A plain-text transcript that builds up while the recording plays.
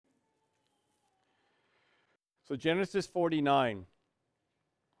So Genesis 49.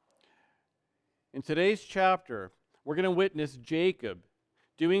 In today's chapter, we're going to witness Jacob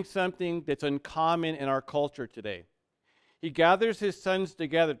doing something that's uncommon in our culture today. He gathers his sons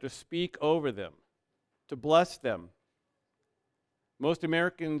together to speak over them, to bless them. Most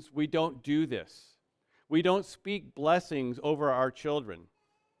Americans, we don't do this. We don't speak blessings over our children.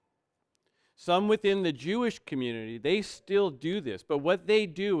 Some within the Jewish community, they still do this, but what they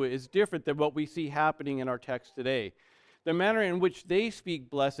do is different than what we see happening in our text today. The manner in which they speak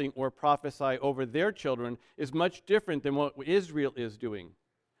blessing or prophesy over their children is much different than what Israel is doing.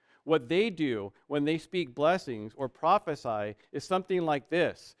 What they do when they speak blessings or prophesy is something like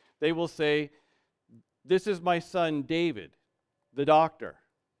this. They will say, "This is my son David, the doctor."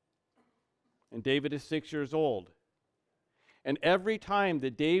 And David is 6 years old. And every time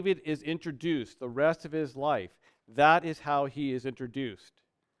that David is introduced the rest of his life, that is how he is introduced.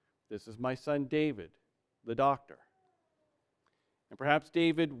 "This is my son David, the doctor." And perhaps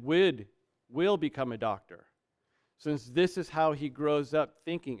David will become a doctor, since this is how he grows up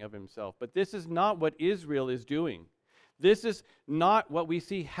thinking of himself. But this is not what Israel is doing. This is not what we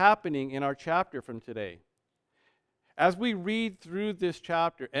see happening in our chapter from today. As we read through this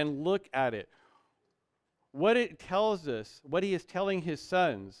chapter and look at it, what it tells us, what he is telling his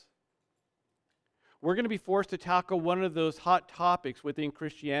sons, we're going to be forced to tackle one of those hot topics within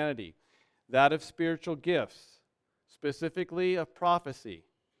Christianity, that of spiritual gifts, specifically of prophecy.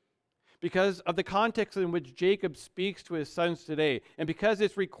 Because of the context in which Jacob speaks to his sons today, and because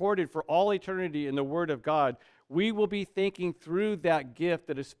it's recorded for all eternity in the Word of God, we will be thinking through that gift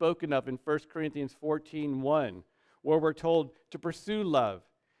that is spoken of in 1 Corinthians 14:1, where we're told to pursue love,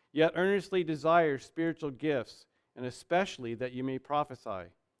 yet earnestly desire spiritual gifts, and especially that you may prophesy.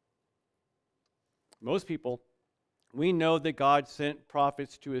 Most people, we know that God sent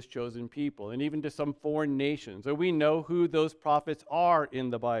prophets to his chosen people, and even to some foreign nations. And we know who those prophets are in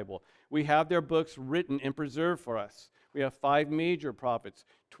the Bible. We have their books written and preserved for us. We have 5 major prophets,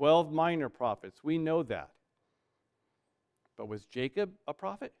 12 minor prophets. We know that. But was Jacob a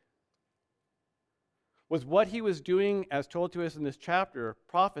prophet? Was what he was doing, as told to us in this chapter,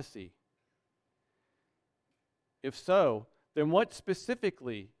 prophecy? If so, then what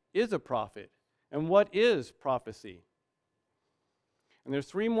specifically is a prophet? And what is prophecy? And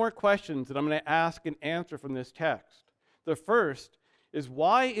there's 3 more questions that I'm going to ask and answer from this text. The first is,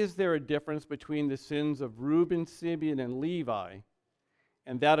 why is there a difference between the sins of Reuben, Simeon, and Levi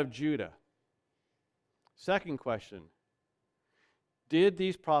and that of Judah? Second question, did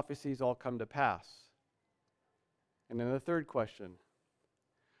these prophecies all come to pass? And then the third question,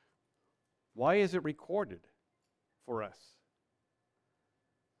 why is it recorded for us?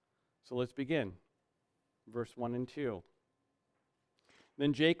 So let's begin. Verse 1 and 2.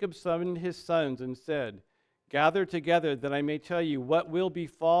 Then Jacob summoned his sons and said, "Gather together that I may tell you what will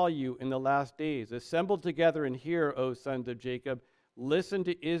befall you in the last days. Assemble together and hear, O sons of Jacob. Listen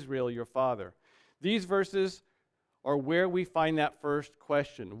to Israel your father." These verses are where we find that first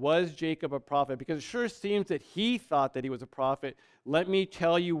question. Was Jacob a prophet? Because it sure seems that he thought that he was a prophet. Let me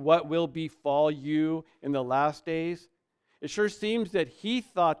tell you what will befall you in the last days. It sure seems that he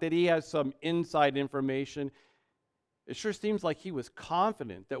thought that he had some inside information. It sure seems like he was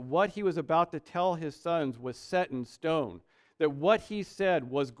confident that what he was about to tell his sons was set in stone, that what he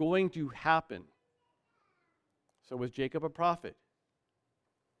said was going to happen. So was Jacob a prophet?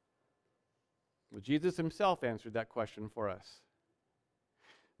 Well, Jesus himself answered that question for us.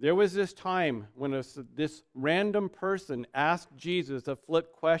 There was this time when this random person asked Jesus a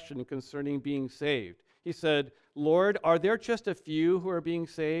flip question concerning being saved. He said, "Lord, are there just a few who are being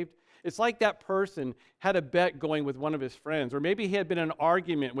saved?" It's like that person had a bet going with one of his friends, or maybe he had been in an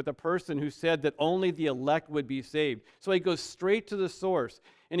argument with a person who said that only the elect would be saved. So he goes straight to the source,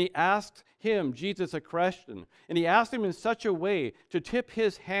 and he asked him, Jesus, a question. And he asked him in such a way to tip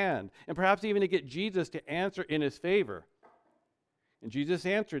his hand, and perhaps even to get Jesus to answer in his favor. And Jesus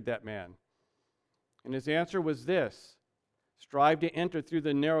answered that man. And his answer was this: "Strive to enter through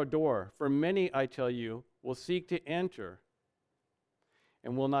the narrow door, for many, I tell you, will seek to enter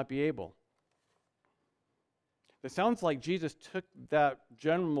and will not be able." It sounds like Jesus took that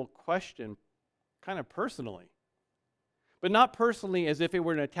general question kind of personally. But not personally as if it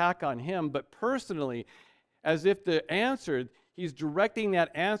were an attack on him, but personally as if he's directing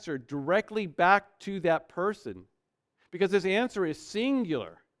that answer directly back to that person. Because his answer is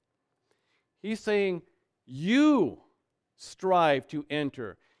singular. He's saying, you strive to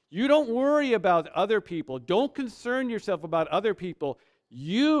enter. You don't worry about other people. Don't concern yourself about other people.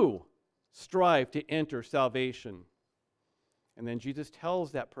 You strive to enter salvation. And then Jesus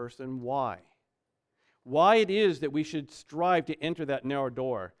tells that person why. why it is that we should strive to enter that narrow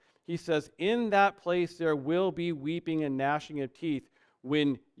door. He says, in that place there will be weeping and gnashing of teeth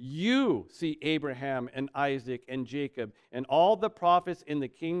when you see Abraham and Isaac and Jacob and all the prophets in the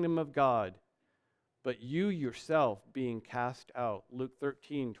kingdom of God, but you yourself being cast out. Luke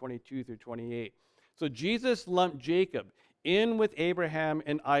 13, 22 through 28. So Jesus lumped Jacob in with Abraham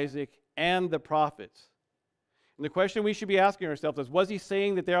and Isaac and the prophets. And the question we should be asking ourselves is, was he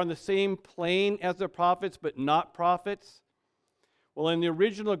saying that they're on the same plane as the prophets but not prophets? Well, in the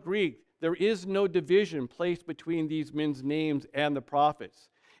original Greek, there is no division placed between these men's names and the prophets.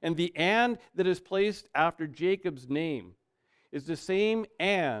 And the "and" that is placed after Jacob's name is the same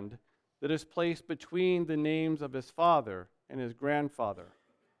 "and" that is placed between the names of his father and his grandfather.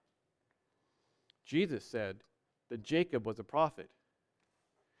 Jesus said that Jacob was a prophet,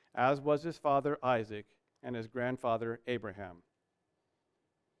 as was his father Isaac and his grandfather Abraham.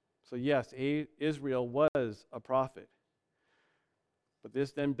 So yes, Israel was a prophet. But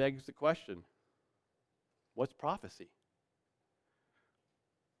this then begs the question, what's prophecy?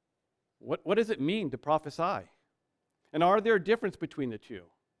 What does it mean to prophesy? And are there a difference between the two?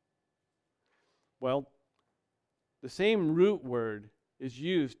 Well, the same root word is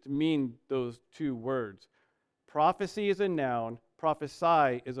used to mean those two words. Prophecy is a noun,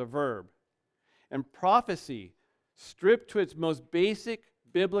 prophesy is a verb. And prophecy, stripped to its most basic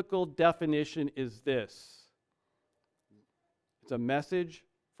biblical definition, is this: it's a message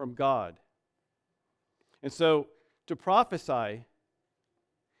from God. And so to prophesy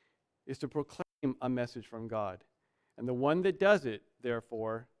is to proclaim a message from God. And the one that does it,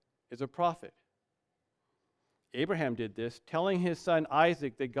 therefore, is a prophet. Abraham did this, telling his son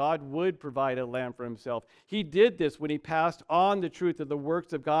Isaac that God would provide a lamb for himself. He did this when he passed on the truth of the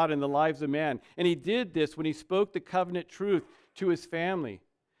works of God in the lives of man. And he did this when he spoke the covenant truth to his family,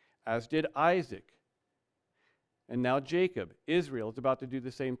 as did Isaac. And now Jacob, Israel, is about to do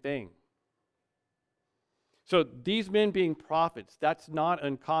the same thing. So these men being prophets, that's not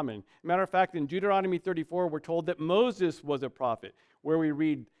uncommon. Matter of fact, in Deuteronomy 34, we're told that Moses was a prophet, where we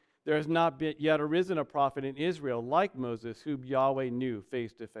read, there has not yet arisen a prophet in Israel like Moses, whom Yahweh knew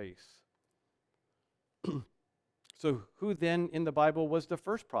face to face. So who then in the Bible was the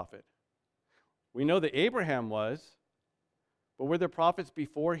first prophet? We know that Abraham was, but were there prophets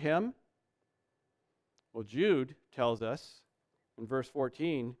before him? Well, Jude tells us in verse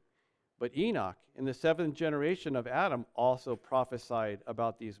 14, but Enoch, in the seventh generation of Adam, also prophesied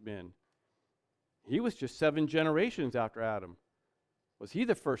about these men. He was just 7 generations after Adam. Was he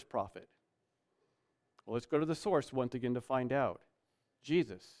the first prophet? Well, let's go to the source once again to find out.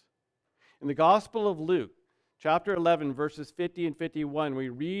 Jesus. In the Gospel of Luke, chapter 11, verses 50 and 51, we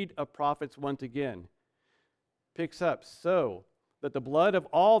read of prophets once again. Picks up, so that the blood of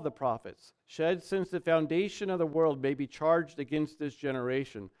all the prophets shed since the foundation of the world may be charged against this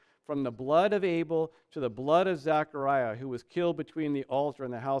generation, from the blood of Abel to the blood of Zechariah, who was killed between the altar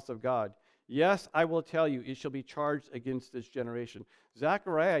and the house of God. Yes, I will tell you, it shall be charged against this generation.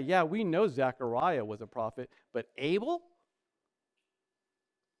 Zechariah, yeah, we know Zechariah was a prophet, but Abel?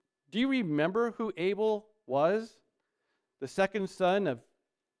 Do you remember who Abel was? The second son of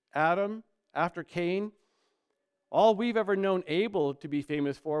Adam after Cain? All we've ever known Abel to be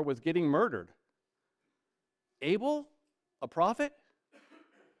famous for was getting murdered. Abel, a prophet?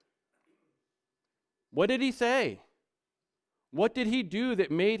 What did he say? What did he do that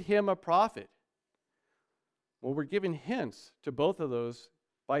made him a prophet? Well, we're given hints to both of those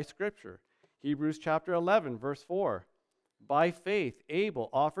by Scripture. Hebrews chapter 11, verse 4. By faith, Abel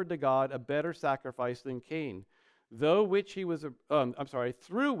offered to God a better sacrifice than Cain, through which he was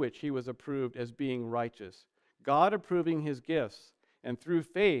approved as being righteous, God approving his gifts. And through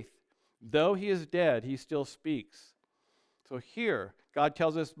faith, though he is dead, he still speaks. So here, God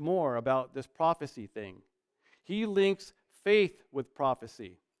tells us more about this prophecy thing. He links faith with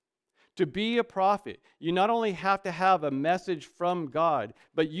prophecy. To be a prophet, you not only have to have a message from God,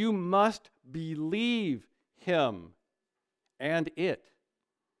 but you must believe him and it.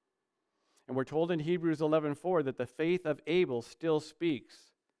 And we're told in Hebrews 11:4 that the faith of Abel still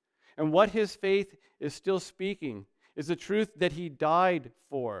speaks. And what his faith is still speaking is the truth that he died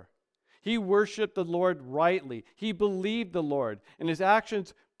for. He worshiped the Lord rightly. He believed the Lord, and his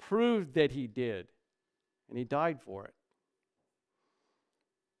actions proved that he did. And he died for it.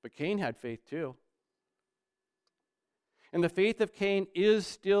 But Cain had faith too. And the faith of Cain is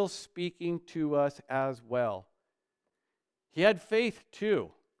still speaking to us as well. He had faith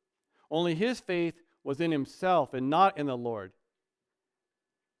too, only his faith was in himself and not in the Lord.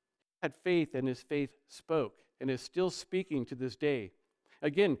 He had faith, and his faith spoke, and is still speaking to this day.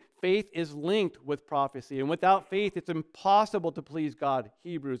 Again, faith is linked with prophecy, and without faith, it's impossible to please God,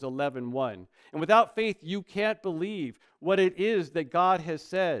 Hebrews 11:1. And without faith, you can't believe what it is that God has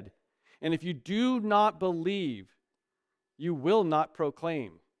said. And if you do not believe, you will not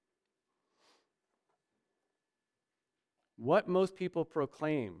proclaim. What most people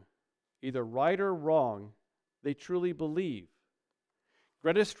proclaim, either right or wrong, they truly believe.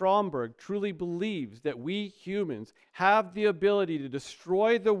 Greta Stromberg truly believes that we humans have the ability to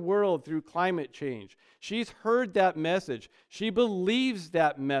destroy the world through climate change. She's heard that message. She believes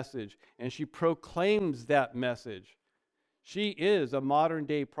that message, and she proclaims that message. She is a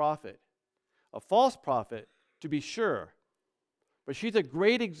modern-day prophet, a false prophet, to be sure, but she's a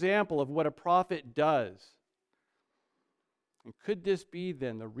great example of what a prophet does. And could this be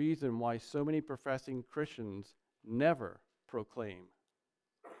then the reason why so many professing Christians never proclaim?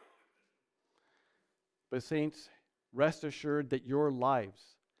 But saints, rest assured that your lives,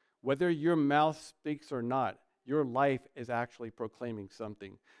 whether your mouth speaks or not, your life is actually proclaiming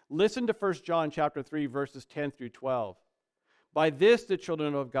something. Listen to 1 John chapter 3, verses 10 through 12. By this the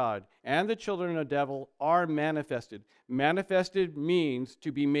children of God and the children of the devil are manifested. Manifested means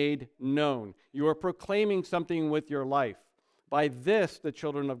to be made known. You are proclaiming something with your life. By this the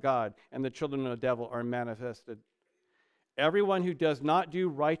children of God and the children of the devil are manifested. Everyone who does not do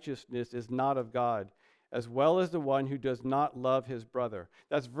righteousness is not of God, as well as the one who does not love his brother.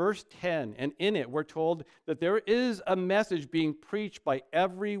 That's verse 10, and in it we're told that there is a message being preached by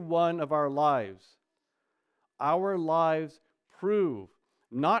every one of our lives. Our lives prove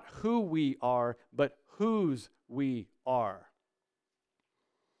not who we are, but whose we are.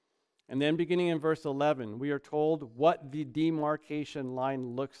 And then beginning in verse 11, we are told what the demarcation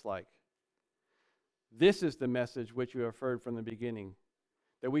line looks like. This is the message which you have heard from the beginning,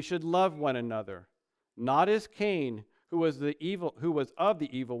 that we should love one another, not as Cain, who was of the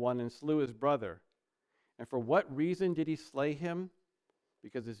evil one and slew his brother. And for what reason did he slay him?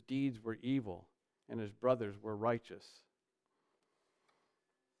 Because his deeds were evil and his brothers were righteous.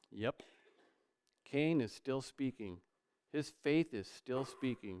 Yep. Cain is still speaking. His faith is still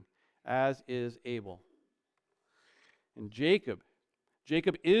speaking, as is Abel. And Jacob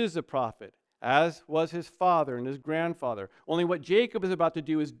is a prophet, as was his father and his grandfather. Only what Jacob is about to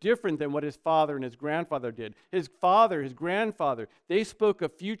do is different than what his father and his grandfather did. His father, his grandfather, they spoke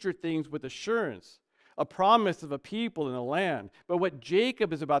of future things with assurance, a promise of a people and a land. But what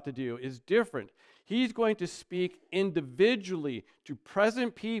Jacob is about to do is different. He's going to speak individually to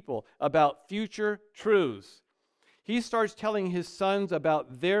present people about future truths. He starts telling his sons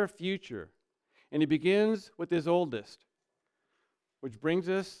about their future. And he begins with his oldest, which brings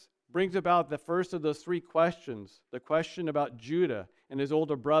about the first of those three questions, the question about Judah and his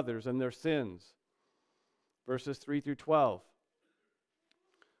older brothers and their sins. Verses 3 through 12.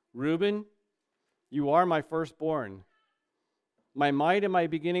 Reuben, you are my firstborn, my might and my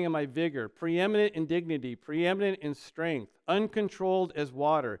beginning and my vigor, preeminent in dignity, preeminent in strength, uncontrolled as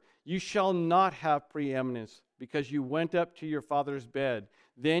water. You shall not have preeminence, because you went up to your father's bed.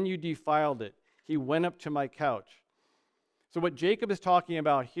 Then you defiled it. He went up to my couch. So what Jacob is talking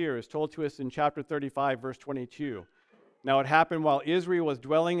about here is told to us in chapter 35, verse 22. Now it happened while Israel was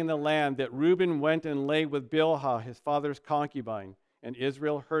dwelling in the land that Reuben went and lay with Bilhah, his father's concubine, and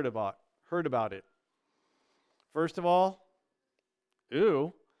Israel heard about it. First of all,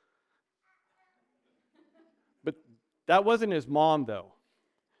 ew. But that wasn't his mom, though.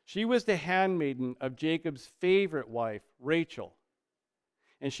 She was the handmaiden of Jacob's favorite wife, Rachel.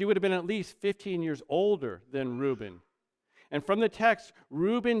 And she would have been at least 15 years older than Reuben. And from the text,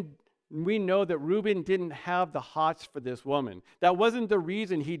 we know that Reuben didn't have the hots for this woman. That wasn't the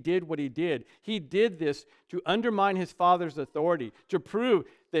reason he did what he did. He did this to undermine his father's authority, to prove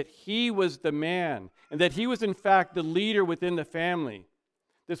that he was the man, and that he was in fact the leader within the family.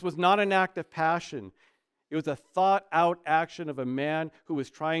 This was not an act of passion. It was a thought-out action of a man who was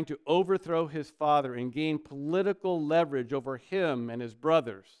trying to overthrow his father and gain political leverage over him and his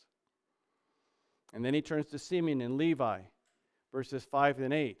brothers. And then he turns to Simeon and Levi, verses 5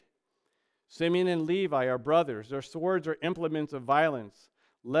 and 8. Simeon and Levi are brothers. Their swords are implements of violence.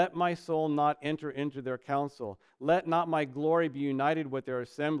 Let my soul not enter into their counsel. Let not my glory be united with their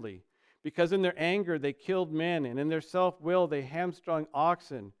assembly. Because in their anger they killed men, and in their self-will they hamstrung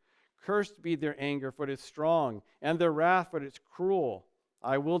oxen. Cursed be their anger, for it is strong, and their wrath, for it is cruel.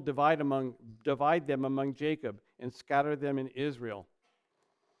 I will divide them among Jacob, and scatter them in Israel.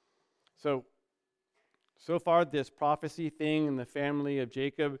 So far this prophecy thing in the family of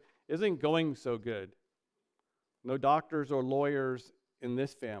Jacob isn't going so good. No doctors or lawyers in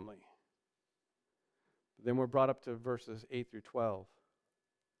this family. Then we're brought up to verses 8 through 12.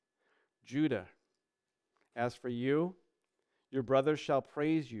 Judah, as for you, your brothers shall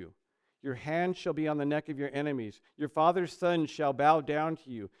praise you. Your hand shall be on the neck of your enemies. Your father's sons shall bow down to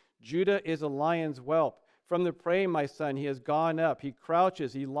you. Judah is a lion's whelp. From the prey, my son, he has gone up. He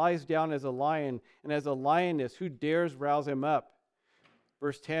crouches, he lies down as a lion, and as a lioness, who dares rouse him up?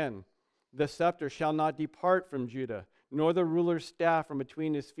 Verse 10, the scepter shall not depart from Judah, nor the ruler's staff from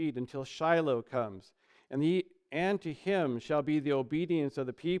between his feet, until Shiloh comes. And to him shall be the obedience of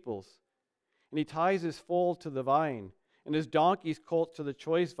the peoples. And he ties his foal to the vine, and his donkey's colt to the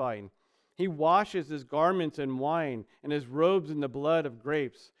choice vine. He washes his garments in wine, and his robes in the blood of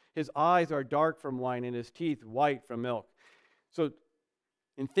grapes. His eyes are dark from wine, and his teeth white from milk. So,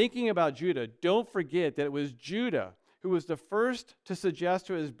 in thinking about Judah, don't forget that it was Judah who was the first to suggest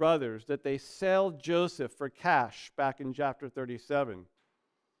to his brothers that they sell Joseph for cash back in chapter 37.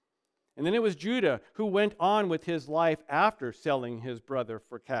 And then it was Judah who went on with his life after selling his brother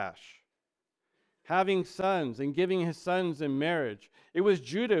for cash, having sons and giving his sons in marriage. It was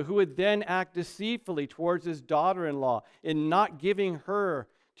Judah who would then act deceitfully towards his daughter-in-law in not giving her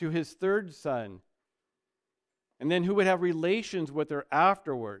to his third son, and then who would have relations with her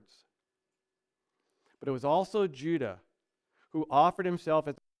afterwards. But it was also Judah who offered himself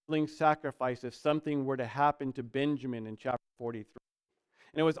as a willing sacrifice if something were to happen to Benjamin in chapter 43.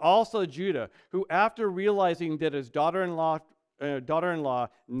 And it was also Judah who, after realizing that his daughter-in-law,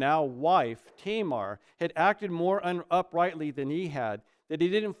 now wife, Tamar, had acted more uprightly than he had, that he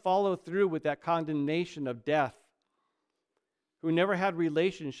didn't follow through with that condemnation of death, who never had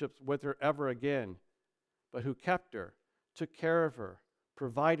relationships with her ever again, but who kept her, took care of her,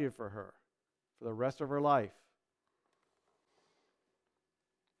 provided for her for the rest of her life.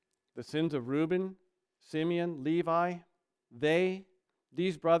 The sins of Reuben, Simeon, Levi,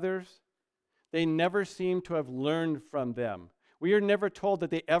 these brothers, they never seem to have learned from them. We are never told that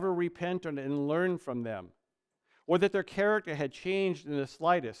they ever repented and learned from them, or that their character had changed in the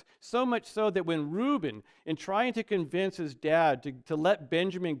slightest. So much so that when Reuben, in trying to convince his dad to let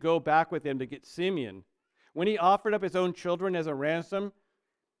Benjamin go back with him to get Simeon, when he offered up his own children as a ransom,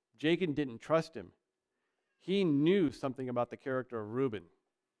 Jacob didn't trust him. He knew something about the character of Reuben.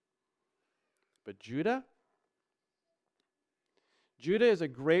 But Judah? Judah is a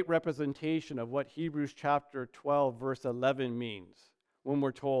great representation of what Hebrews chapter 12, verse 11 means when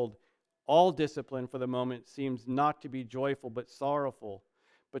we're told, all discipline for the moment seems not to be joyful but sorrowful,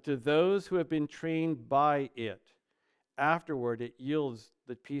 but to those who have been trained by it, afterward it yields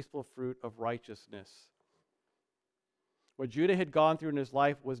the peaceful fruit of righteousness. What Judah had gone through in his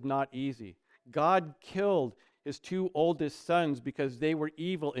life was not easy. God killed his two oldest sons because they were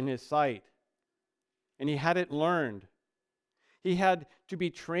evil in his sight, and he hadn't learned. He had to be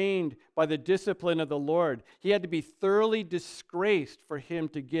trained by the discipline of the Lord. He had to be thoroughly disgraced for him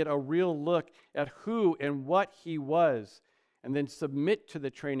to get a real look at who and what he was, and then submit to the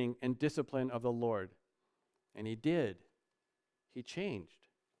training and discipline of the Lord. And he did. He changed.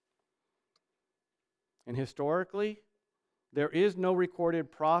 And historically, there is no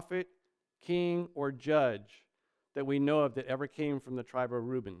recorded prophet, king, or judge that we know of that ever came from the tribe of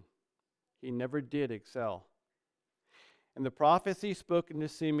Reuben. He never did excel. And the prophecy spoken to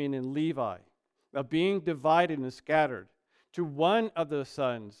Simeon and Levi of being divided and scattered to one of the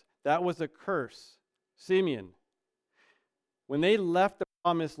sons, that was a curse, Simeon. When they left the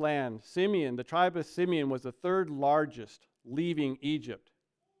promised land, Simeon, the tribe of Simeon, was the third largest leaving Egypt,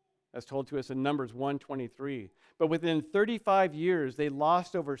 as told to us in Numbers 1:23. But within 35 years, they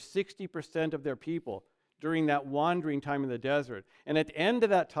lost over 60% of their people during that wandering time in the desert. And at the end of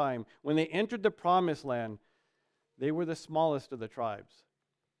that time, when they entered the promised land, they were the smallest of the tribes.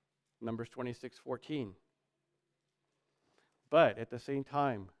 Numbers 26:14. But at the same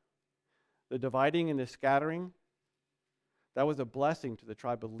time, the dividing and the scattering, that was a blessing to the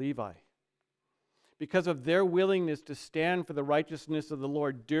tribe of Levi. Because of their willingness to stand for the righteousness of the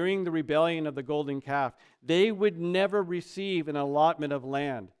Lord during the rebellion of the golden calf, they would never receive an allotment of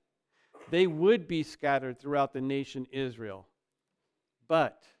land. They would be scattered throughout the nation Israel.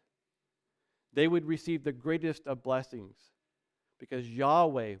 But they would receive the greatest of blessings because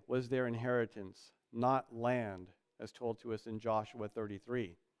Yahweh was their inheritance, not land, as told to us in Joshua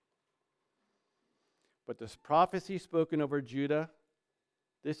 33. But this prophecy spoken over Judah,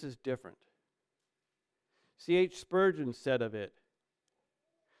 this is different. C.H. Spurgeon said of it,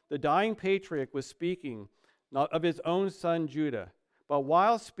 the dying patriarch was speaking not of his own son Judah, but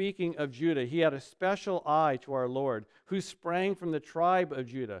while speaking of Judah, he had a special eye to our Lord, who sprang from the tribe of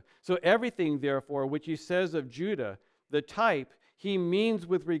Judah. So everything, therefore, which he says of Judah, the type, he means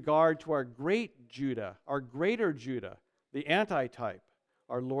with regard to our great Judah, our greater Judah, the antitype,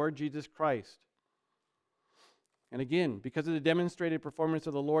 our Lord Jesus Christ. And again, because of the demonstrated performance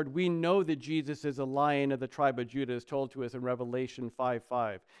of the Lord, we know that Jesus is a Lion of the tribe of Judah, as told to us in Revelation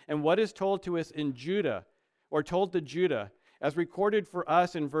 5:5. And what is told to us in Judah, or told to Judah, as recorded for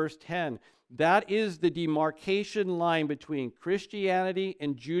us in verse 10, that is the demarcation line between Christianity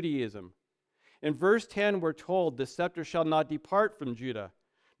and Judaism. In verse 10, we're told, the scepter shall not depart from Judah,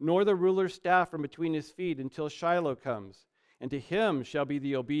 nor the ruler's staff from between his feet until Shiloh comes, and to him shall be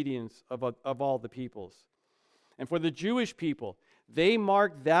the obedience of all the peoples. And for the Jewish people, they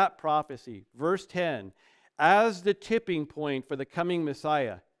marked that prophecy, verse 10, as the tipping point for the coming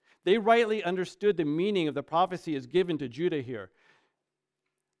Messiah. They rightly understood the meaning of the prophecy as given to Judah here.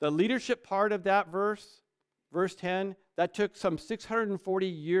 The leadership part of that verse 10, that took some 640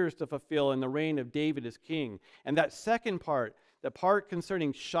 years to fulfill in the reign of David as king. And that second part, the part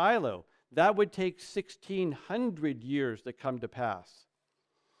concerning Shiloh, that would take 1,600 years to come to pass.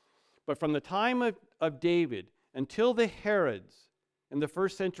 But from the time of David until the Herods in the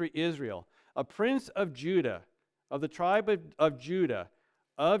first century Israel, a prince of Judah, of the tribe of Judah,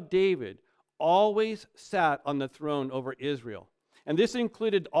 of David, always sat on the throne over Israel. And this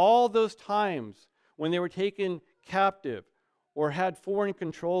included all those times when they were taken captive or had foreign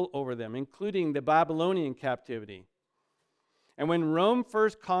control over them, including the Babylonian captivity. And when Rome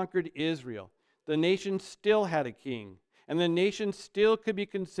first conquered Israel, the nation still had a king, and the nation still could be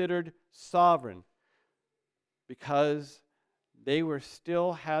considered sovereign because they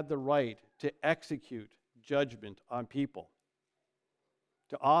still had the right to execute judgment on people,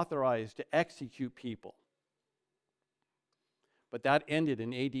 to authorize, to execute people. But that ended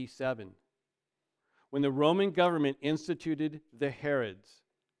in AD 7, when the Roman government instituted the Herods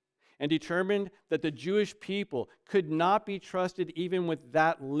and determined that the Jewish people could not be trusted even with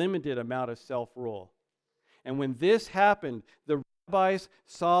that limited amount of self-rule. And when this happened, the rabbis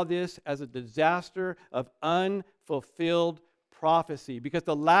saw this as a disaster of unfulfilled prophecy, because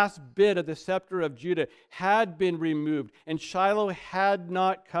the last bit of the scepter of Judah had been removed and Shiloh had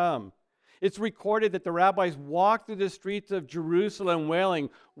not come. It's recorded that the rabbis walked through the streets of Jerusalem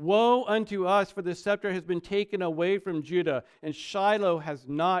wailing, "Woe unto us, for the scepter has been taken away from Judah, and Shiloh has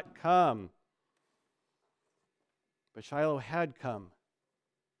not come." But Shiloh had come.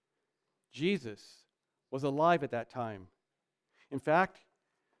 Jesus was alive at that time. In fact,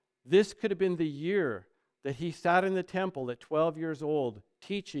 this could have been the year that he sat in the temple at 12 years old,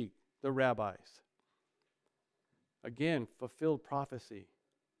 teaching the rabbis. Again, fulfilled prophecy.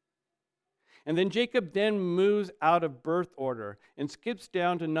 And then Jacob then moves out of birth order and skips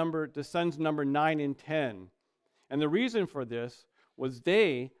down to sons number 9 and 10. And the reason for this was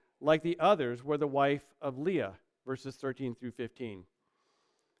they, like the others, were the wife of Leah, verses 13 through 15.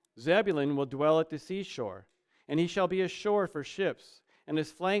 Zebulun will dwell at the seashore, and he shall be a shore for ships, and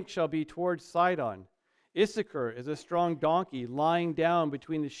his flank shall be towards Sidon. Issachar is a strong donkey lying down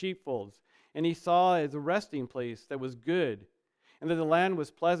between the sheepfolds, and he saw as a resting place that was good, and that the land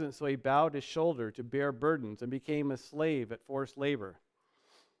was pleasant, so he bowed his shoulder to bear burdens and became a slave at forced labor.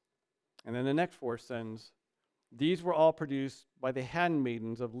 And then the next four sons, these were all produced by the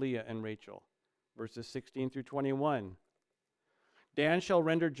handmaidens of Leah and Rachel, verses 16 through 21. Dan shall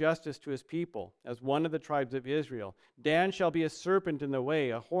render justice to his people as one of the tribes of Israel. Dan shall be a serpent in the way,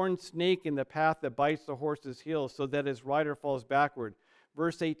 a horned snake in the path that bites the horse's heels, so that his rider falls backward.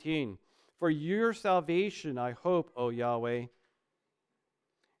 Verse 18, for your salvation I hope, O Yahweh.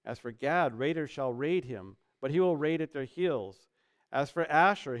 As for Gad, raiders shall raid him, but he will raid at their heels. As for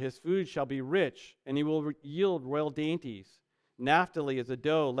Asher, his food shall be rich, and he will yield royal dainties. Naphtali is a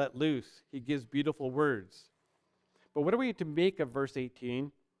doe let loose. He gives beautiful words. But what are we to make of verse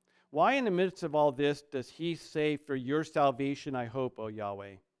 18? Why in the midst of all this does he say, for your salvation I hope, O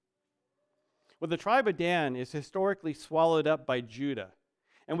Yahweh? Well, the tribe of Dan is historically swallowed up by Judah.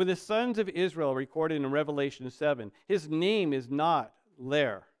 And with the sons of Israel recorded in Revelation 7, his name is not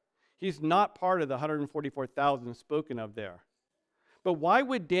there. He's not part of the 144,000 spoken of there. But why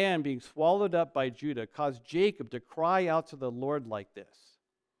would Dan, being swallowed up by Judah, cause Jacob to cry out to the Lord like this?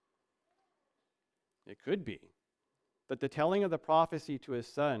 It could be that the telling of the prophecy to his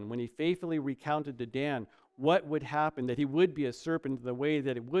son, when he faithfully recounted to Dan what would happen, that he would be a serpent in the way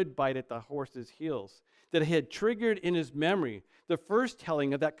that it would bite at the horse's heels, that it had triggered in his memory the first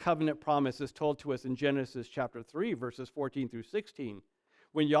telling of that covenant promise is told to us in Genesis chapter 3, verses 14 through 16,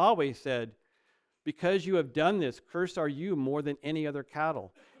 when Yahweh said, because you have done this, cursed are you more than any other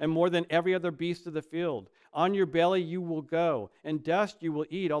cattle, and more than every other beast of the field. On your belly you will go, and dust you will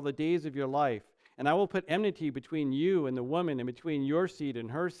eat all the days of your life. And I will put enmity between you and the woman, and between your seed and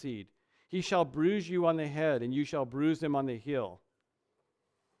her seed. He shall bruise you on the head, and you shall bruise him on the heel.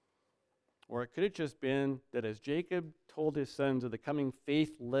 Or it could have just been that as Jacob told his sons of the coming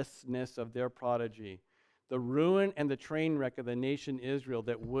faithlessness of their prodigy, the ruin and the train wreck of the nation Israel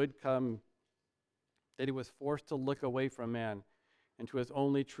that would come, that he was forced to look away from man and to his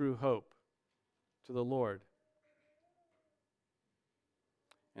only true hope, to the Lord.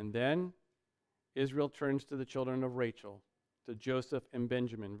 And then Israel turns to the children of Rachel, to Joseph and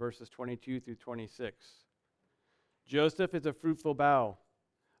Benjamin, verses 22 through 26. Joseph is a fruitful bough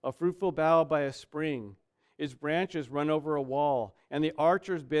by a spring. Its branches run over a wall, and the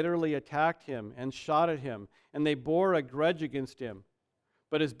archers bitterly attacked him and shot at him, and they bore a grudge against him.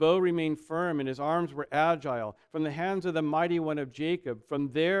 But his bow remained firm, and his arms were agile. From the hands of the mighty one of Jacob,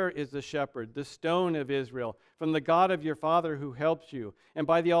 from there is the shepherd, the stone of Israel, from the God of your father who helps you, and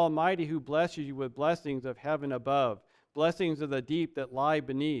by the Almighty who blesses you with blessings of heaven above, blessings of the deep that lie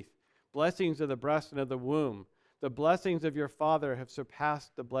beneath, blessings of the breast and of the womb. The blessings of your father have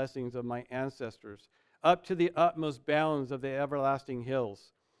surpassed the blessings of my ancestors, up to the utmost bounds of the everlasting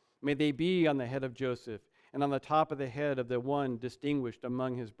hills. May they be on the head of Joseph, and on the top of the head of the one distinguished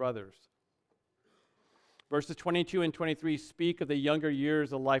among his brothers. Verses 22 and 23 speak of the younger years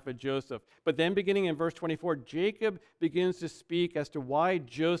of the life of Joseph. But then beginning in verse 24, Jacob begins to speak as to why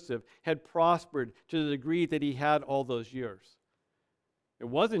Joseph had prospered to the degree that he had all those years. It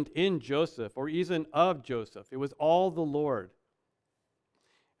wasn't in Joseph or even of Joseph. It was all the Lord.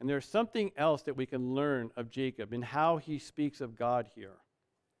 And there's something else that we can learn of Jacob and how he speaks of God here.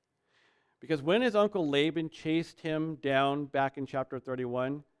 Because when his uncle Laban chased him down back in chapter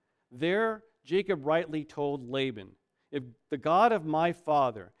 31, there Jacob rightly told Laban, if the God of my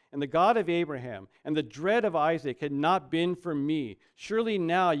father and the God of Abraham and the dread of Isaac had not been for me, surely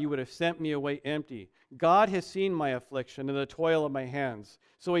now you would have sent me away empty. God has seen my affliction and the toil of my hands.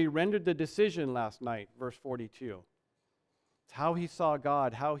 So he rendered the decision last night, verse 42. It's how he saw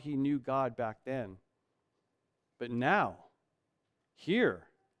God, how he knew God back then. But now, here,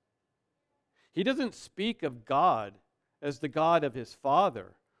 he doesn't speak of God as the God of his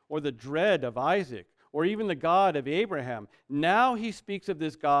father or the dread of Isaac or even the God of Abraham. Now he speaks of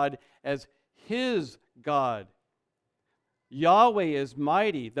this God as his God. Yahweh is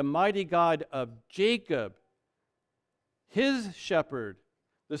mighty, the mighty God of Jacob, his shepherd,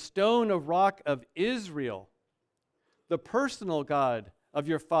 the stone of rock of Israel, the personal God of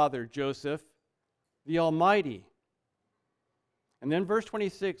your father Joseph, the Almighty. And then verse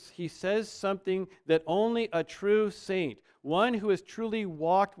 26, he says something that only a true saint, one who has truly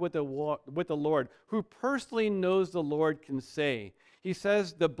walked with the Lord, who personally knows the Lord, can say. He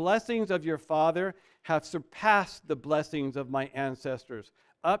says, the blessings of your father have surpassed the blessings of my ancestors,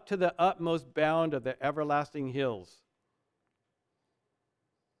 up to the utmost bound of the everlasting hills.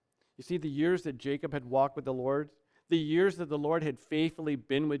 You see, the years that Jacob had walked with the Lord, the years that the Lord had faithfully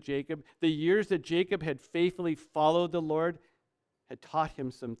been with Jacob, the years that Jacob had faithfully followed the Lord, had taught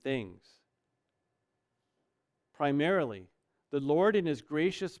him some things. Primarily, the Lord in his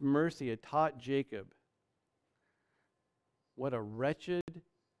gracious mercy had taught Jacob what a wretched,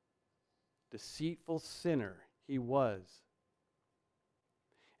 deceitful sinner he was.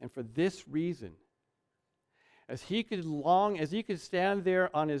 And for this reason, as he could stand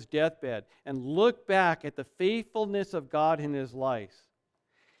there on his deathbed and look back at the faithfulness of God in his life,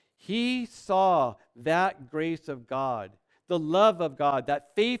 he saw that grace of God, the love of God,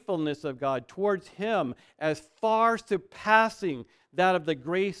 that faithfulness of God towards him as far surpassing that of the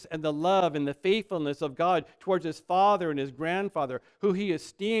grace and the love and the faithfulness of God towards his father and his grandfather, who he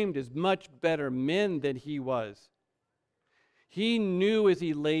esteemed as much better men than he was. He knew as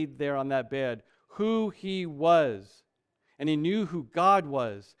he laid there on that bed who he was, and he knew who God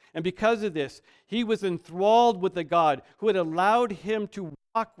was. And because of this, he was enthralled with the God who had allowed him to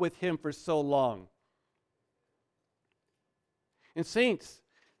walk with him for so long. And saints,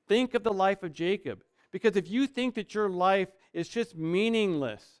 think of the life of Jacob. Because if you think that your life is just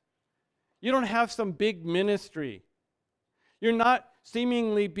meaningless, you don't have some big ministry, you're not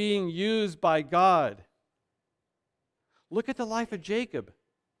seemingly being used by God. Look at the life of Jacob.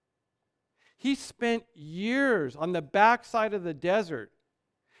 He spent years on the backside of the desert,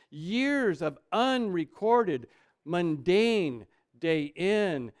 years of unrecorded, mundane, day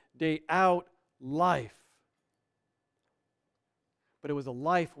in, day out life. But it was a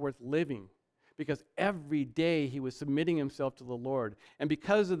life worth living because every day he was submitting himself to the Lord. And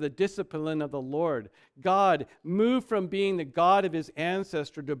because of the discipline of the Lord, God moved from being the God of his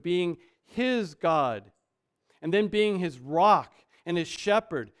ancestor to being his God, and then being his rock and his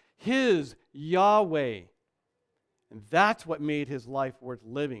shepherd, his Yahweh. And that's what made his life worth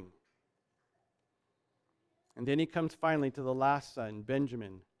living. And then he comes finally to the last son,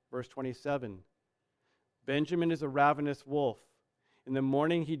 Benjamin. Verse 27, Benjamin is a ravenous wolf. In the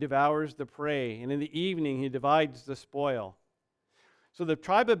morning he devours the prey, and in the evening he divides the spoil. So the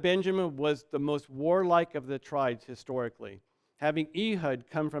tribe of Benjamin was the most warlike of the tribes historically, having Ehud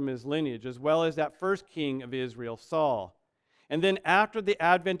come from his lineage, as well as that first king of Israel, Saul. And then after the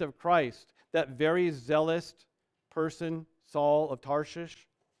advent of Christ, that very zealous person, Saul of Tarshish,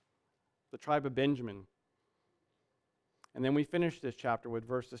 the tribe of Benjamin. And then we finish this chapter with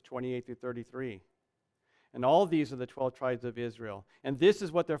verses 28 through 33. And all these are the 12 tribes of Israel. And this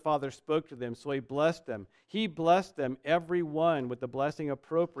is what their father spoke to them, so he blessed them. He blessed them, every one, with the blessing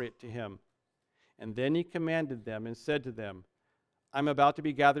appropriate to him. And then he commanded them and said to them, I'm about to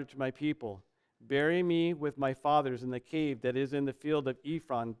be gathered to my people. Bury me with my fathers in the cave that is in the field of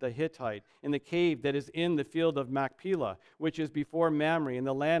Ephron the Hittite, in the cave that is in the field of Machpelah, which is before Mamre in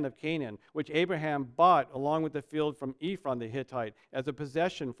the land of Canaan, which Abraham bought along with the field from Ephron the Hittite as a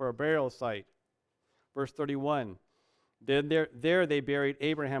possession for a burial site. Verse 31, then there they buried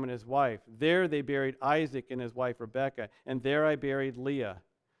Abraham and his wife. There they buried Isaac and his wife Rebekah, and there I buried Leah.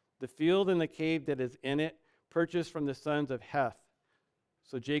 The field and the cave that is in it, purchased from the sons of Heth.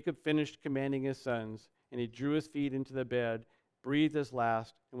 So Jacob finished commanding his sons, and he drew his feet into the bed, breathed his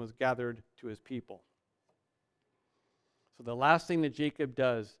last, and was gathered to his people. So the last thing that Jacob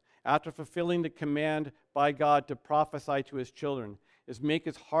does, after fulfilling the command by God to prophesy to his children, is make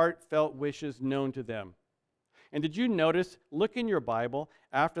his heartfelt wishes known to them. And did you notice, look in your Bible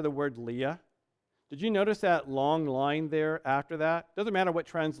after the word Leah, did you notice that long line there after that? Doesn't matter what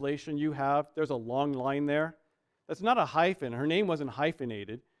translation you have, there's a long line there. That's not a hyphen. Her name wasn't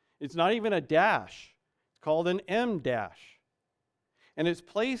hyphenated. It's not even a dash. It's called an M dash. And it's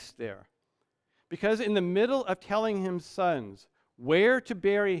placed there because in the middle of telling his sons where to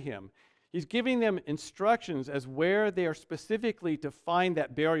bury him, he's giving them instructions as where they are specifically to find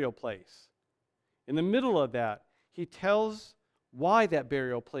that burial place. In the middle of that, he tells why that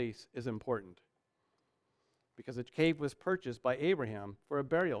burial place is important. Because the cave was purchased by Abraham for a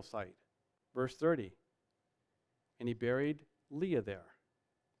burial site. Verse 30. And he buried Leah there.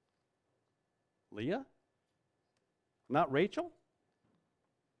 Leah? Not Rachel?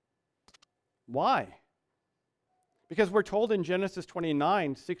 Why? Because we're told in Genesis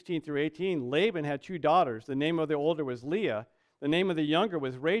 29, 16 through 18, Laban had two daughters. The name of the older was Leah. The name of the younger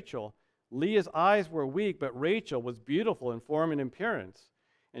was Rachel. Leah's eyes were weak, but Rachel was beautiful in form and appearance.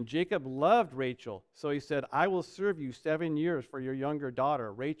 And Jacob loved Rachel, so he said, I will serve you 7 years for your younger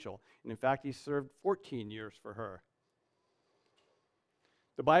daughter, Rachel. And in fact, he served 14 years for her.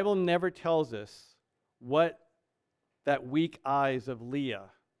 The Bible never tells us what that weak eyes of Leah,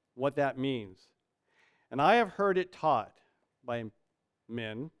 what that means. And I have heard it taught by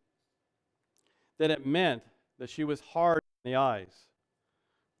men that it meant that she was hard in the eyes,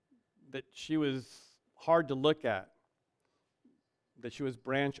 that she was hard to look at, that she was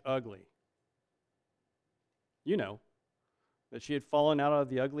branch ugly. You know, that she had fallen out of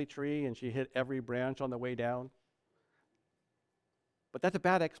the ugly tree and she hit every branch on the way down. But that's a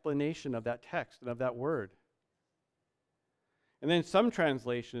bad explanation of that text and of that word. And then some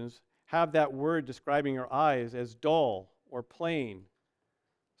translations have that word describing her eyes as dull or plain,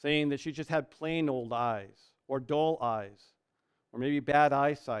 saying that she just had plain old eyes or dull eyes or maybe bad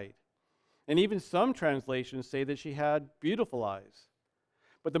eyesight. And even some translations say that she had beautiful eyes.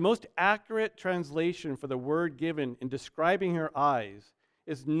 But the most accurate translation for the word given in describing her eyes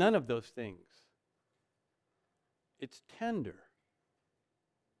is none of those things. It's tender.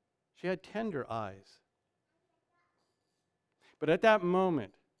 She had tender eyes. But at that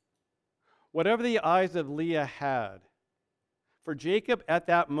moment, whatever the eyes of Leah had, for Jacob at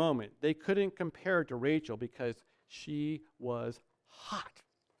that moment, they couldn't compare to Rachel because she was hot.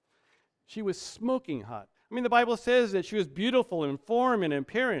 She was smoking hot. I mean, the Bible says that she was beautiful in form and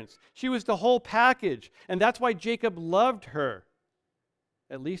appearance. She was the whole package. And that's why Jacob loved her,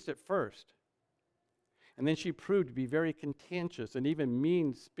 at least at first. And then she proved to be very contentious and even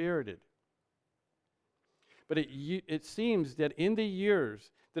mean-spirited. But it seems that in the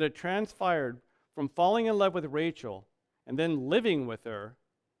years that had transpired from falling in love with Rachel and then living with her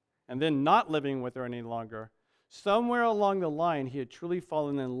and then not living with her any longer, somewhere along the line he had truly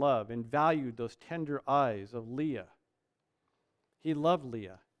fallen in love and valued those tender eyes of Leah. He loved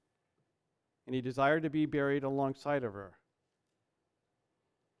Leah, and he desired to be buried alongside of her.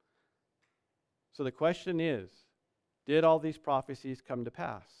 So the question is, did all these prophecies come to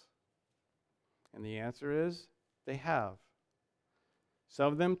pass? And the answer is, they have.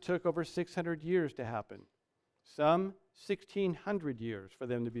 Some of them took over 600 years to happen. Some 1,600 years for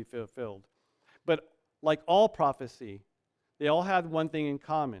them to be fulfilled. But like all prophecy, they all had one thing in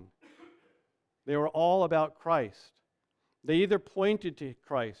common. They were all about Christ. They either pointed to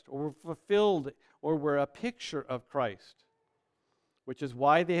Christ or were fulfilled or were a picture of Christ, which is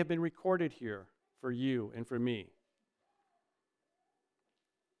why they have been recorded here for you and for me.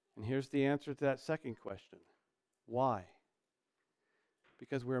 And here's the answer to that second question. Why?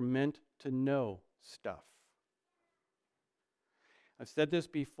 Because we're meant to know stuff. I've said this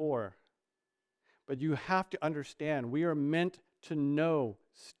before, but you have to understand we are meant to know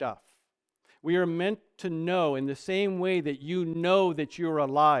stuff. We are meant to know in the same way that you know that you're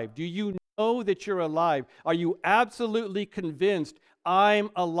alive. Do you know that you're alive? Are you absolutely convinced I'm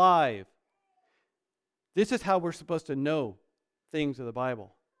alive? This is how we're supposed to know things of the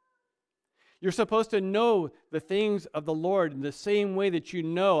Bible. You're supposed to know the things of the Lord in the same way that you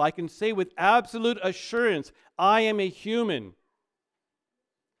know. I can say with absolute assurance, I am a human.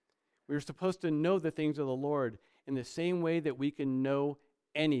 We're supposed to know the things of the Lord in the same way that we can know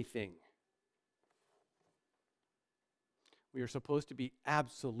anything. We are supposed to be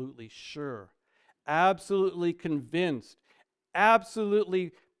absolutely sure, absolutely convinced,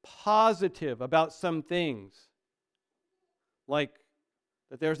 absolutely positive about some things. Like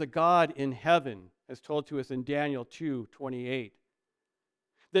that there's a God in heaven, as told to us in Daniel 2:28.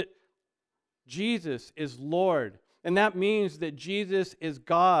 That Jesus is Lord, and that means that Jesus is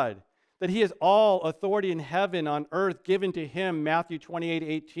God. That he has all authority in heaven, on earth, given to him, Matthew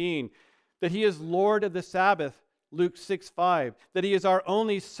 28:18. That he is Lord of the Sabbath, Luke 6:5. That he is our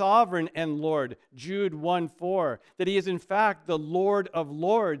only sovereign and Lord, Jude 1:4. That he is in fact the Lord of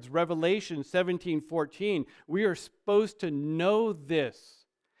Lords, Revelation 17:14. We are supposed to know this.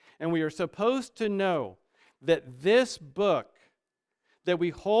 And we are supposed to know that this book that we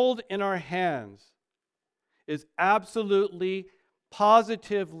hold in our hands is absolutely,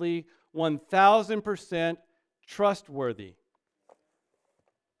 positively, 1,000% trustworthy.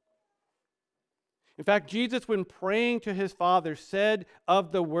 In fact, Jesus, when praying to his Father, said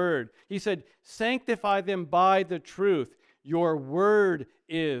of the Word, he said, "Sanctify them by the truth. Your word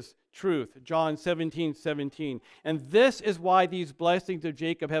is truth." John 17:17. And this is why these blessings of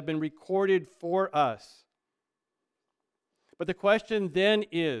Jacob have been recorded for us. But the question then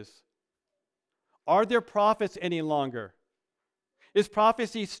is, are there prophets any longer? Is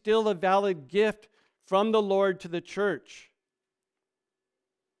prophecy still a valid gift from the Lord to the church?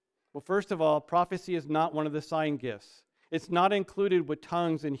 Well, first of all, prophecy is not one of the sign gifts. It's not included with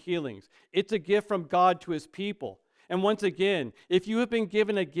tongues and healings. It's a gift from God to his people. And once again, if you have been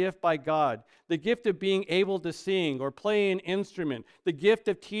given a gift by God, the gift of being able to sing or play an instrument, the gift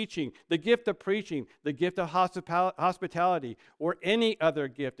of teaching, the gift of preaching, the gift of hospitality, or any other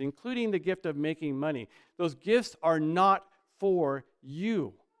gift, including the gift of making money, those gifts are not for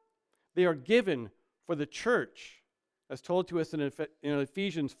you. They are given for the church, as told to us in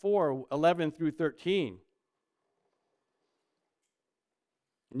Ephesians 4:11 through 13.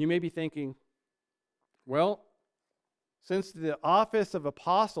 And you may be thinking, well, since the office of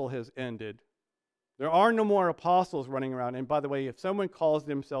apostle has ended, there are no more apostles running around. And by the way, if someone calls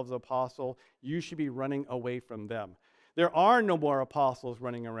themselves apostle, you should be running away from them. There are no more apostles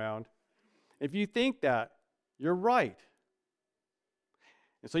running around. If you think that, you're right.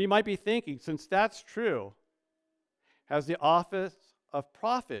 And so you might be thinking, since that's true, has the office of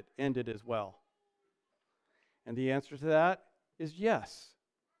prophet ended as well? And the answer to that is yes.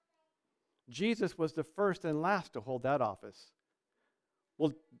 Jesus was the first and last to hold that office.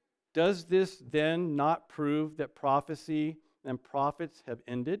 Well, does this then not prove that prophecy and prophets have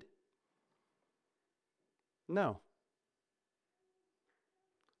ended? No.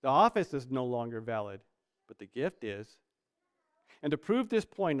 The office is no longer valid, but the gift is. And to prove this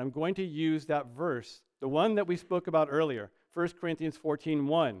point, I'm going to use that verse, the one that we spoke about earlier, 1 Corinthians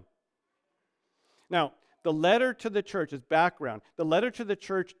 14:1. Now, the letter to the church is background. The letter to the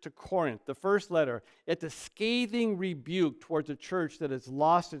church to Corinth, the first letter, it's a scathing rebuke towards a church that has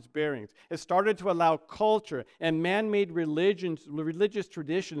lost its bearings. It started to allow culture and man-made religious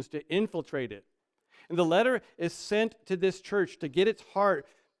traditions to infiltrate it. And the letter is sent to this church to get its heart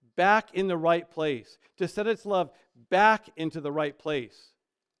back in the right place, to set its love back into the right place.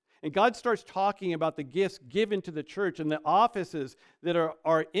 And God starts talking about the gifts given to the church and the offices that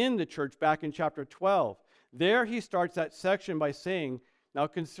are in the church back in chapter 12. There he starts that section by saying, "Now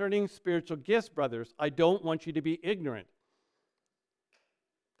concerning spiritual gifts, brothers, I don't want you to be ignorant."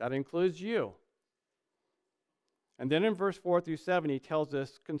 That includes you. And then in verse 4 through 7, he tells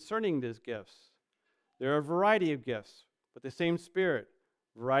us concerning these gifts. There are a variety of gifts, but the same Spirit.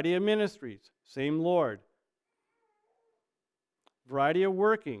 Variety of ministries, same Lord. Variety of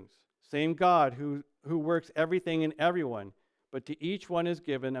workings, same God who works everything in everyone. but to each one is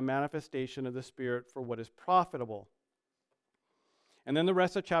given a manifestation of the Spirit for what is profitable. And then the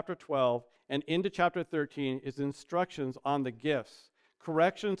rest of chapter 12 and into chapter 13 is instructions on the gifts,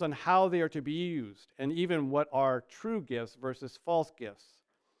 corrections on how they are to be used, and even what are true gifts versus false gifts.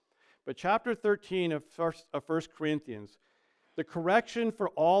 But chapter 13 of 1 Corinthians, the correction for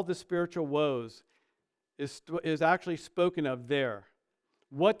all the spiritual woes is actually spoken of there.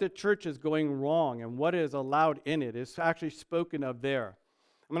 What the church is going wrong and what is allowed in it is actually spoken of there.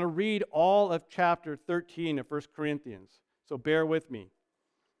 I'm going to read all of chapter 13 of 1 Corinthians, so bear with me,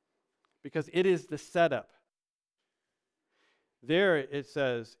 because it is the setup. There it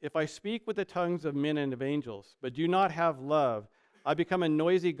says, if I speak with the tongues of men and of angels, but do not have love, I become a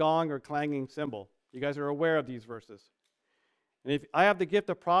noisy gong or clanging cymbal. You guys are aware of these verses. And if I have the gift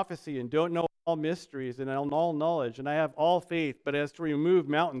of prophecy and don't know all mysteries and all knowledge, and I have all faith, but as to remove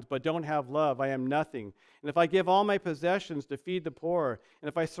mountains, but don't have love, I am nothing. And if I give all my possessions to feed the poor, and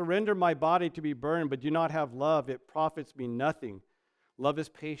if I surrender my body to be burned, but do not have love, it profits me nothing. Love is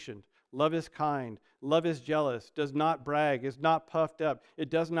patient. Love is kind. Love is jealous, does not brag, is not puffed up.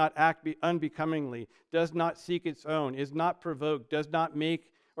 It does not act unbecomingly, does not seek its own, is not provoked, does not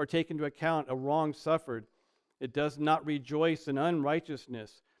make or take into account a wrong suffered. It does not rejoice in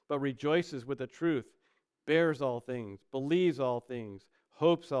unrighteousness, but rejoices with the truth, bears all things, believes all things,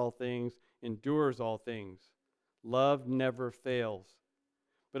 hopes all things, endures all things. Love never fails.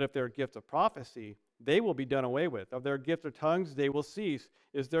 But if there are gifts of prophecy, they will be done away with. Of their gift of tongues, they will cease.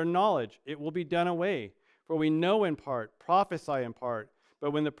 Is there knowledge? It will be done away. For we know in part, prophesy in part,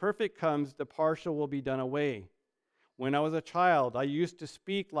 but when the perfect comes, the partial will be done away. When I was a child, I used to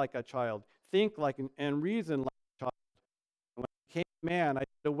speak like a child, think like and reason like a child. When I became a man, I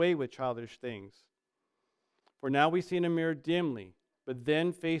did away with childish things. For now we see in a mirror dimly, but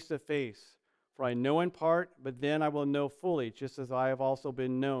then face to face. For I know in part, but then I will know fully, just as I have also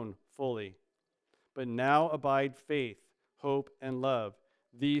been known fully. But now abide faith, hope, and love,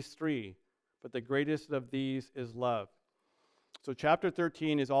 these three. But the greatest of these is love. So chapter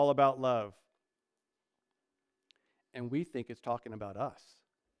 13 is all about love. And we think it's talking about us.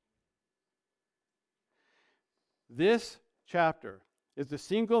 This chapter is the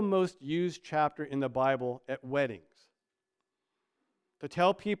single most used chapter in the Bible at weddings, to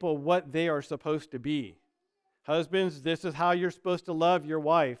tell people what they are supposed to be. Husbands, this is how you're supposed to love your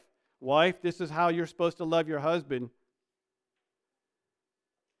wife. Wife, this is how you're supposed to love your husband.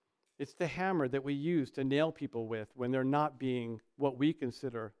 It's the hammer that we use to nail people with when they're not being what we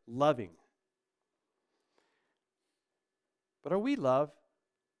consider loving. But are we love?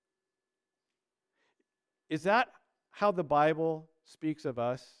 Is that how the Bible speaks of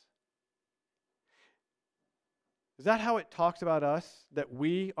us? Is that how it talks about us, that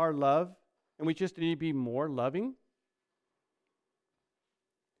we are love and we just need to be more loving?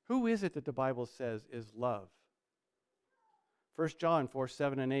 Who is it that the Bible says is love? 1 John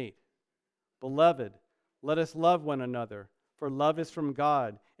 4:7-8. Beloved, let us love one another, for love is from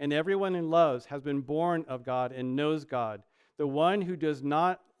God, and everyone who loves has been born of God and knows God. The one who does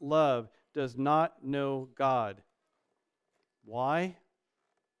not love does not know God. Why?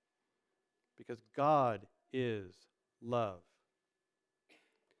 Because God is love.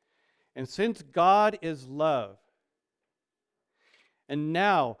 And since God is love, and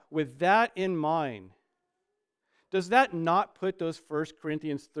now with that in mind, does that not put those 1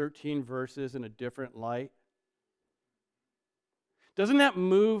 Corinthians 13 verses in a different light? Doesn't that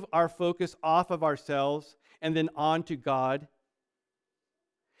move our focus off of ourselves and then on to God?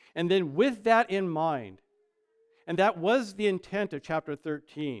 And then with that in mind, and that was the intent of chapter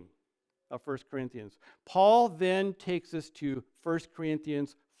 13 of 1 Corinthians, Paul then takes us to 1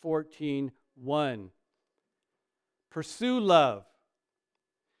 Corinthians 14:1. Pursue love,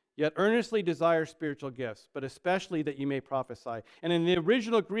 yet earnestly desire spiritual gifts, but especially that you may prophesy. And in the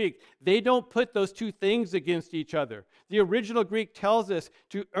original Greek, they don't put those two things against each other. The original Greek tells us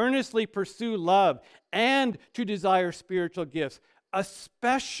to earnestly pursue love and to desire spiritual gifts,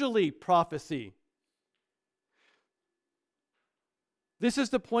 especially prophecy. This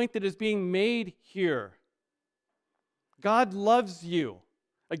is the point that is being made here. God loves you.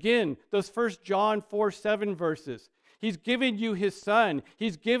 Again, those 1 John 4:7 verses. He's given you His Son.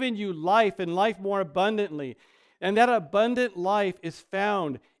 He's given you life and life more abundantly. And that abundant life is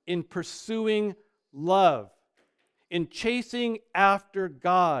found in pursuing love, in chasing after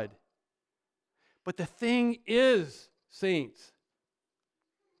God. But the thing is, saints,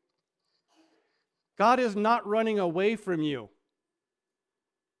 God is not running away from you.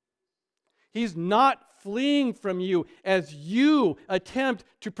 He's not fleeing from you as you attempt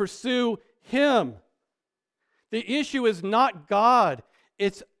to pursue Him. The issue is not God,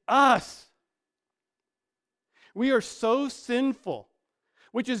 it's us. We are so sinful,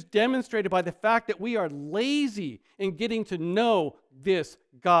 which is demonstrated by the fact that we are lazy in getting to know this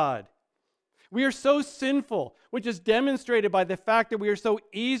God. We are so sinful, which is demonstrated by the fact that we are so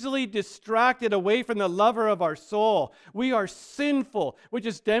easily distracted away from the lover of our soul. We are sinful, which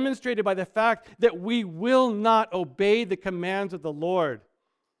is demonstrated by the fact that we will not obey the commands of the Lord.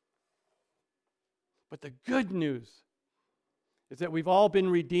 But the good news is that we've all been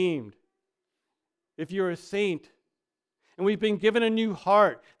redeemed. If you're a saint, and we've been given a new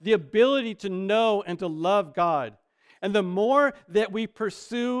heart, the ability to know and to love God. And the more that we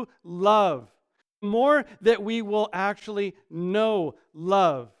pursue love, the more that we will actually know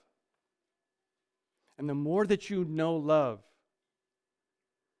love. And the more that you know love,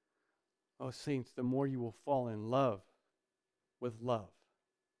 oh saints, the more you will fall in love with love.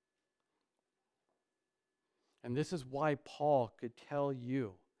 And this is why Paul could tell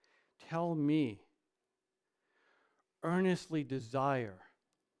you, tell me, earnestly desire.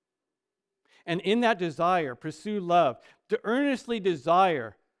 And in that desire, pursue love, to earnestly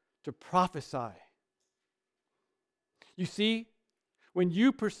desire to prophesy. You see, when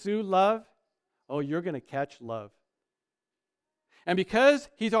you pursue love, oh, you're going to catch love. And because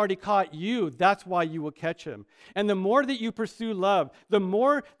he's already caught you, that's why you will catch him. And the more that you pursue love, the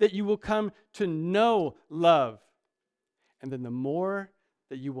more that you will come to know love. And then the more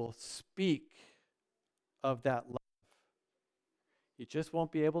that you will speak of that love. You just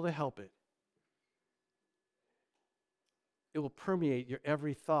won't be able to help it. It will permeate your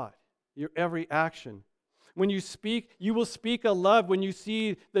every thought, your every action. When you speak, you will speak of love. When you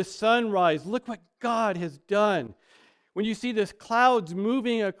see the sun rise, look what God has done. When you see the clouds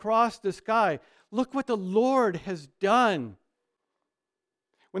moving across the sky, look what the Lord has done.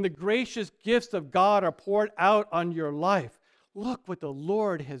 When the gracious gifts of God are poured out on your life, look what the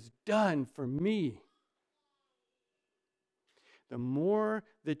Lord has done for me. The more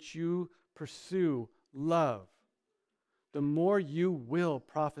that you pursue love, the more you will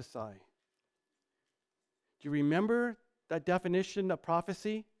prophesy. Do you remember that definition of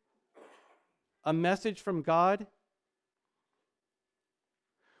prophecy? A message from God?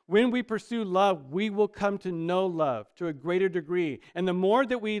 When we pursue love, we will come to know love to a greater degree. And the more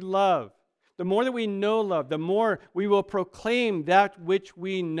that we love, the more that we know love, the more we will proclaim that which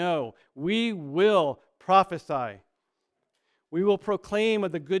we know. We will prophesy. We will proclaim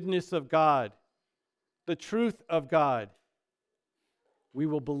of the goodness of God, the truth of God. We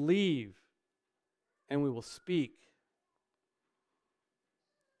will believe and we will speak.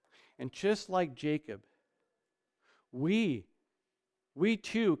 And just like Jacob, we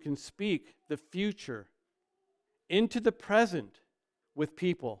too can speak the future into the present with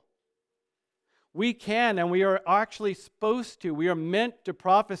people. We can, and we are actually supposed to. We are meant to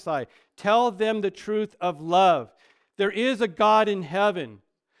prophesy. Tell them the truth of love. There is a God in heaven,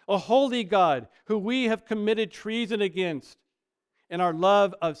 a holy God who we have committed treason against in our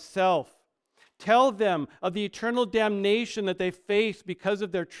love of self. Tell them of the eternal damnation that they face because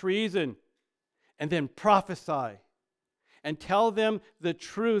of their treason, and then prophesy. And tell them the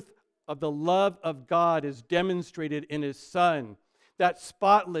truth of the love of God is demonstrated in His Son, that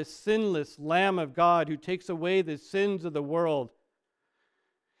spotless, sinless Lamb of God who takes away the sins of the world.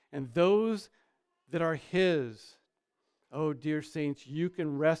 And those that are His, oh dear saints, you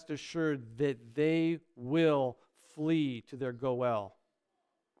can rest assured that they will flee to their Goel,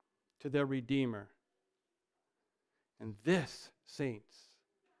 to their Redeemer. And this, saints,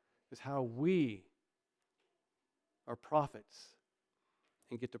 is how we are prophets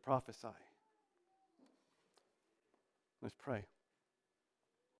and get to prophesy. Let's pray.